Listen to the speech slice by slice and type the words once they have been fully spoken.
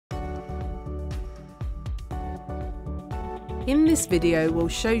In this video, we'll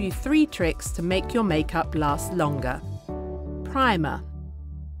show you 3 tricks to make your makeup last longer. Primer.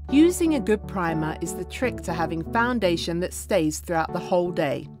 Using a good primer is the trick to having foundation that stays throughout the whole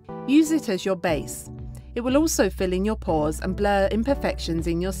day. Use it as your base. It will also fill in your pores and blur imperfections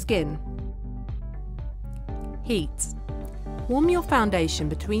in your skin. Heat. Warm your foundation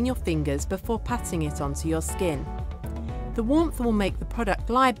between your fingers before patting it onto your skin. The warmth will make the product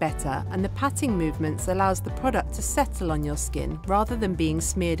glide better, and the patting movements allows the product to settle on your skin rather than being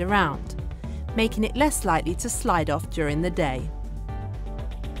smeared around, making it less likely to slide off during the day.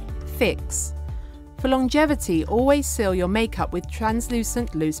 Fix. For longevity, always seal your makeup with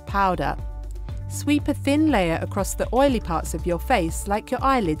translucent loose powder. Sweep a thin layer across the oily parts of your face like your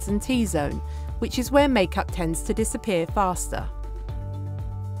eyelids and T-zone, which is where makeup tends to disappear faster.